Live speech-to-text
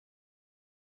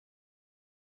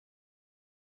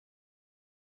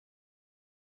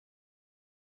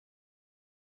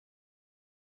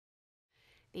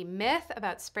The myth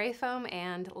about spray foam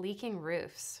and leaking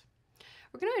roofs.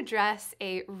 We're going to address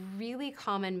a really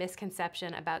common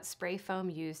misconception about spray foam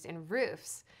used in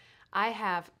roofs. I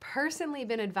have personally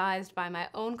been advised by my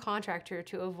own contractor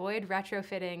to avoid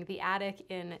retrofitting the attic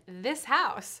in this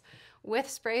house with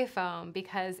spray foam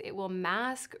because it will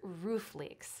mask roof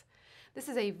leaks. This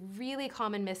is a really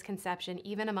common misconception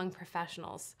even among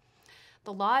professionals.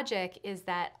 The logic is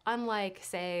that unlike,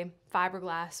 say,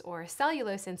 fiberglass or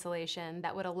cellulose insulation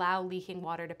that would allow leaking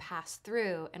water to pass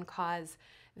through and cause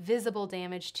visible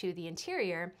damage to the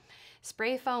interior,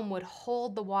 spray foam would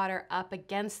hold the water up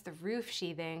against the roof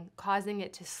sheathing, causing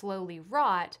it to slowly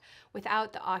rot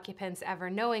without the occupants ever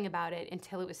knowing about it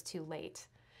until it was too late.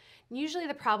 Usually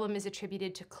the problem is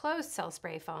attributed to closed cell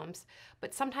spray foams,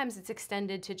 but sometimes it's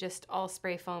extended to just all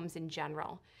spray foams in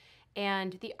general.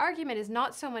 And the argument is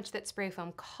not so much that spray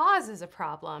foam causes a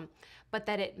problem, but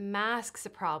that it masks a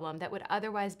problem that would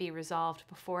otherwise be resolved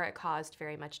before it caused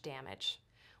very much damage.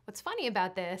 What's funny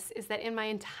about this is that in my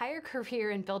entire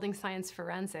career in building science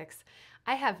forensics,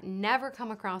 I have never come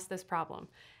across this problem,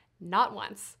 not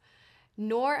once.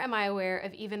 Nor am I aware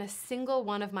of even a single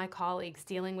one of my colleagues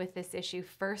dealing with this issue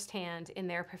firsthand in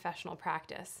their professional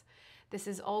practice. This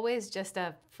is always just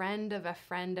a friend of a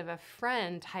friend of a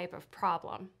friend type of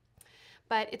problem.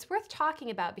 But it's worth talking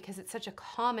about because it's such a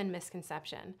common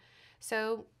misconception.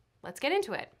 So let's get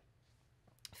into it.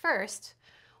 First,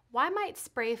 why might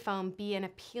spray foam be an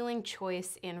appealing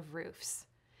choice in roofs?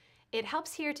 It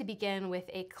helps here to begin with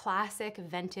a classic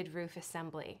vented roof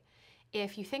assembly.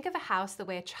 If you think of a house the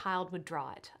way a child would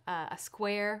draw it, a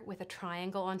square with a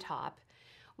triangle on top,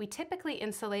 we typically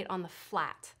insulate on the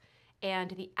flat,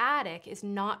 and the attic is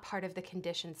not part of the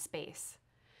conditioned space.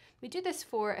 We do this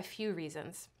for a few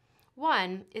reasons.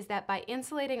 One is that by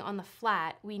insulating on the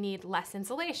flat, we need less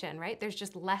insulation, right? There's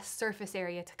just less surface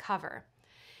area to cover.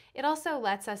 It also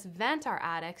lets us vent our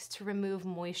attics to remove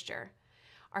moisture.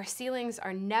 Our ceilings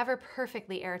are never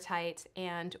perfectly airtight,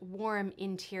 and warm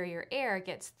interior air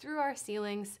gets through our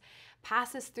ceilings,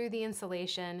 passes through the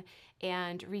insulation,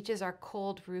 and reaches our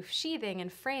cold roof sheathing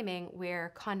and framing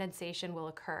where condensation will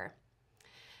occur.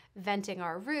 Venting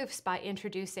our roofs by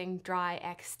introducing dry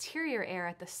exterior air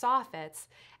at the soffits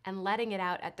and letting it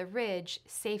out at the ridge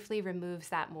safely removes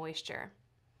that moisture.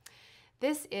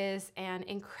 This is an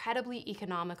incredibly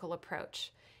economical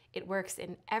approach. It works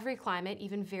in every climate,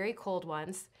 even very cold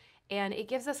ones, and it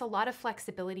gives us a lot of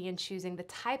flexibility in choosing the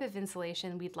type of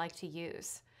insulation we'd like to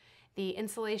use. The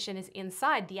insulation is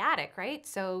inside the attic, right?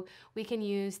 So we can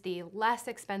use the less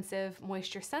expensive,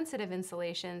 moisture-sensitive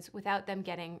insulations without them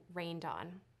getting rained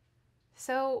on.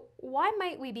 So why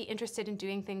might we be interested in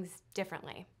doing things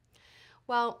differently?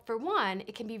 Well, for one,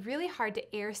 it can be really hard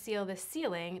to air seal the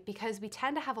ceiling because we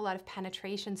tend to have a lot of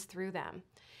penetrations through them.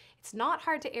 It's not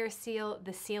hard to air seal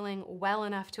the ceiling well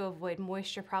enough to avoid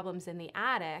moisture problems in the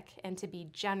attic and to be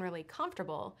generally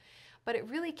comfortable, but it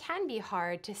really can be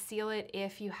hard to seal it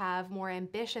if you have more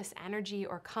ambitious energy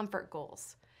or comfort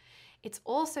goals. It's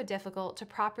also difficult to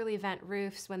properly vent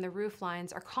roofs when the roof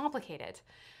lines are complicated.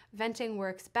 Venting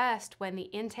works best when the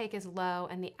intake is low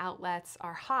and the outlets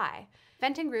are high.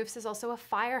 Venting roofs is also a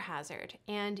fire hazard,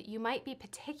 and you might be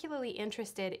particularly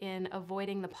interested in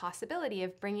avoiding the possibility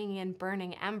of bringing in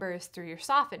burning embers through your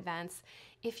soffit vents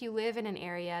if you live in an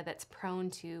area that's prone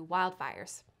to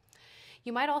wildfires.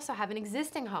 You might also have an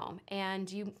existing home,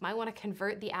 and you might want to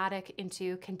convert the attic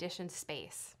into conditioned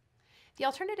space. The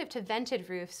alternative to vented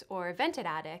roofs or vented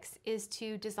attics is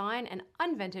to design an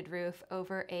unvented roof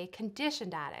over a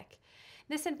conditioned attic.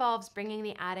 This involves bringing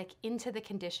the attic into the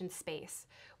conditioned space,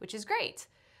 which is great.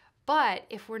 But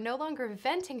if we're no longer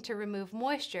venting to remove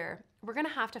moisture, we're going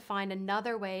to have to find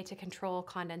another way to control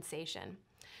condensation.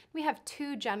 We have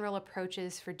two general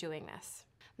approaches for doing this.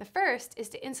 The first is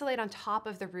to insulate on top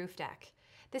of the roof deck.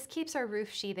 This keeps our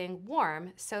roof sheathing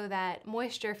warm so that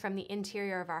moisture from the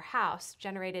interior of our house,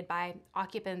 generated by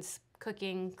occupants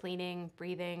cooking, cleaning,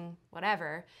 breathing,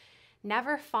 whatever,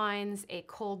 never finds a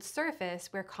cold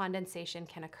surface where condensation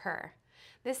can occur.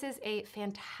 This is a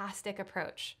fantastic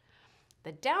approach.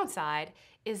 The downside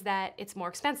is that it's more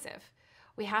expensive.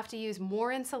 We have to use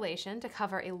more insulation to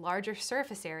cover a larger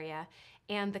surface area,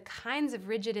 and the kinds of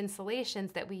rigid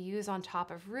insulations that we use on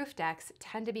top of roof decks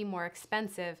tend to be more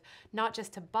expensive, not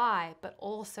just to buy, but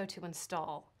also to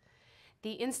install.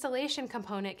 The installation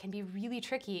component can be really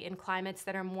tricky in climates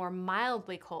that are more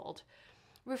mildly cold.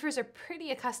 Roofers are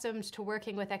pretty accustomed to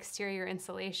working with exterior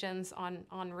insulations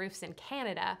on roofs in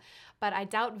Canada, but I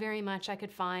doubt very much I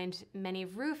could find many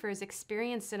roofers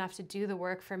experienced enough to do the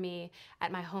work for me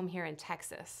at my home here in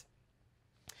Texas.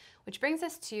 Which brings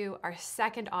us to our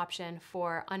second option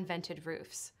for unvented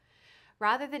roofs.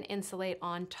 Rather than insulate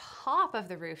on top of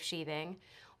the roof sheathing,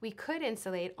 we could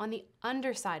insulate on the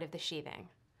underside of the sheathing.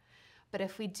 But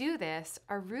if we do this,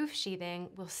 our roof sheathing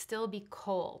will still be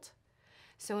cold.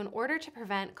 So in order to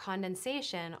prevent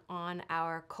condensation on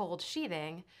our cold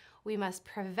sheathing, we must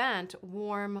prevent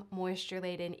warm,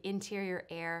 moisture-laden interior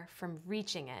air from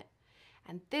reaching it.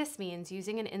 And this means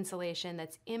using an insulation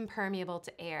that's impermeable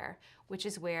to air, which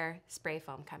is where spray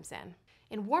foam comes in.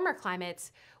 In warmer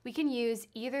climates, we can use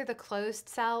either the closed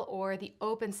cell or the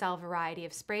open cell variety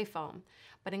of spray foam.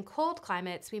 But in cold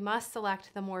climates, we must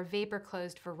select the more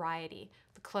vapor-closed variety,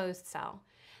 the closed cell.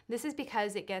 This is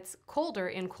because it gets colder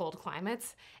in cold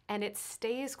climates and it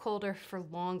stays colder for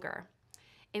longer.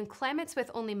 In climates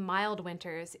with only mild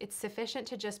winters, it's sufficient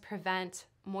to just prevent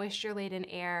moisture-laden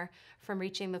air from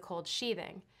reaching the cold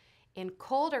sheathing. In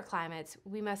colder climates,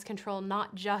 we must control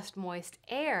not just moist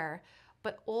air,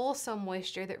 but also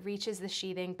moisture that reaches the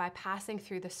sheathing by passing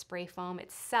through the spray foam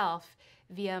itself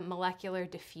via molecular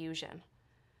diffusion.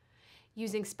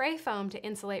 Using spray foam to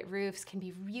insulate roofs can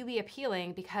be really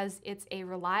appealing because it's a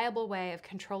reliable way of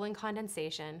controlling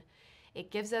condensation.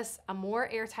 It gives us a more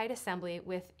airtight assembly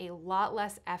with a lot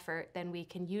less effort than we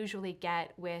can usually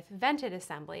get with vented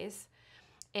assemblies,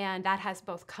 and that has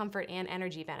both comfort and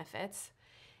energy benefits.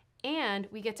 And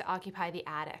we get to occupy the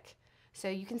attic. So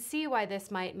you can see why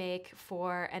this might make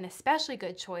for an especially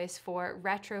good choice for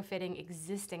retrofitting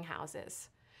existing houses.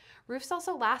 Roofs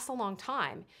also last a long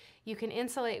time. You can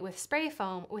insulate with spray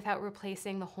foam without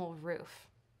replacing the whole roof.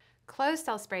 Closed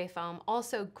cell spray foam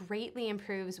also greatly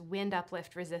improves wind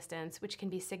uplift resistance, which can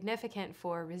be significant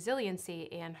for resiliency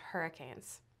in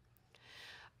hurricanes.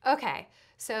 Okay,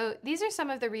 so these are some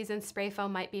of the reasons spray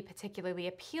foam might be particularly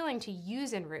appealing to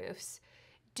use in roofs.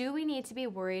 Do we need to be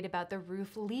worried about the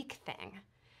roof leak thing?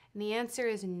 And the answer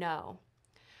is no.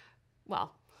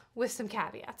 Well, with some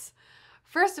caveats.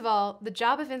 First of all, the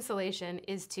job of insulation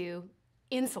is to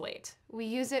insulate. We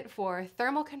use it for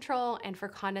thermal control and for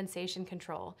condensation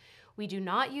control. We do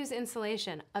not use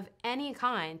insulation of any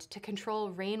kind to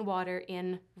control rainwater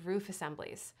in roof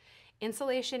assemblies.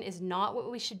 Insulation is not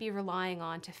what we should be relying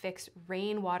on to fix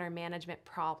rainwater management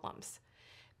problems.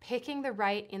 Picking the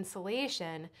right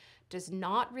insulation does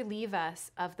not relieve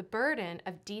us of the burden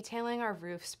of detailing our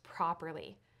roofs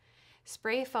properly.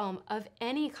 Spray foam of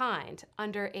any kind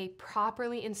under a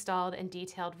properly installed and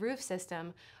detailed roof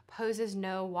system poses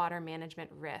no water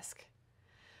management risk.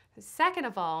 Second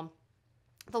of all,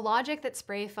 the logic that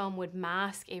spray foam would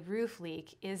mask a roof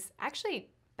leak is actually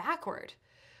backward.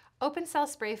 Open cell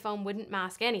spray foam wouldn't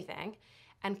mask anything,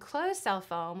 and closed cell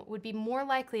foam would be more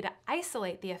likely to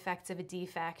isolate the effects of a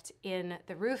defect in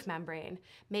the roof membrane,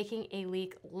 making a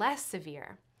leak less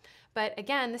severe. But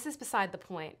again, this is beside the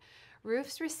point.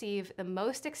 Roofs receive the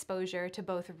most exposure to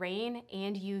both rain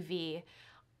and UV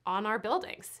on our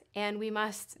buildings, and we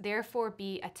must therefore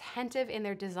be attentive in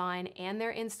their design and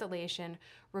their installation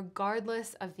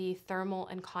regardless of the thermal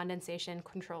and condensation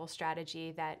control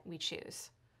strategy that we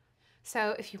choose.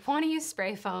 So if you want to use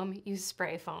spray foam, use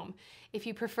spray foam. If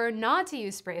you prefer not to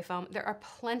use spray foam, there are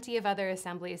plenty of other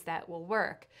assemblies that will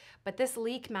work. But this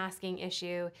leak masking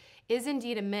issue is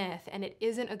indeed a myth, and it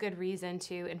isn't a good reason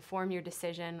to inform your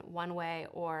decision one way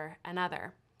or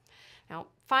another. Now,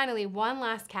 finally, one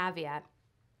last caveat.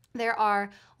 There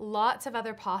are lots of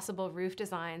other possible roof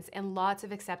designs and lots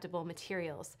of acceptable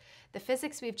materials. The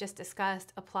physics we've just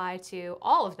discussed apply to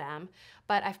all of them,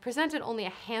 but I've presented only a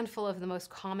handful of the most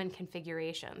common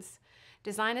configurations.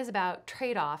 Design is about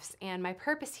trade-offs, and my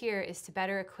purpose here is to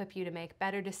better equip you to make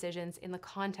better decisions in the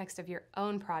context of your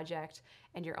own project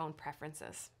and your own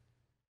preferences.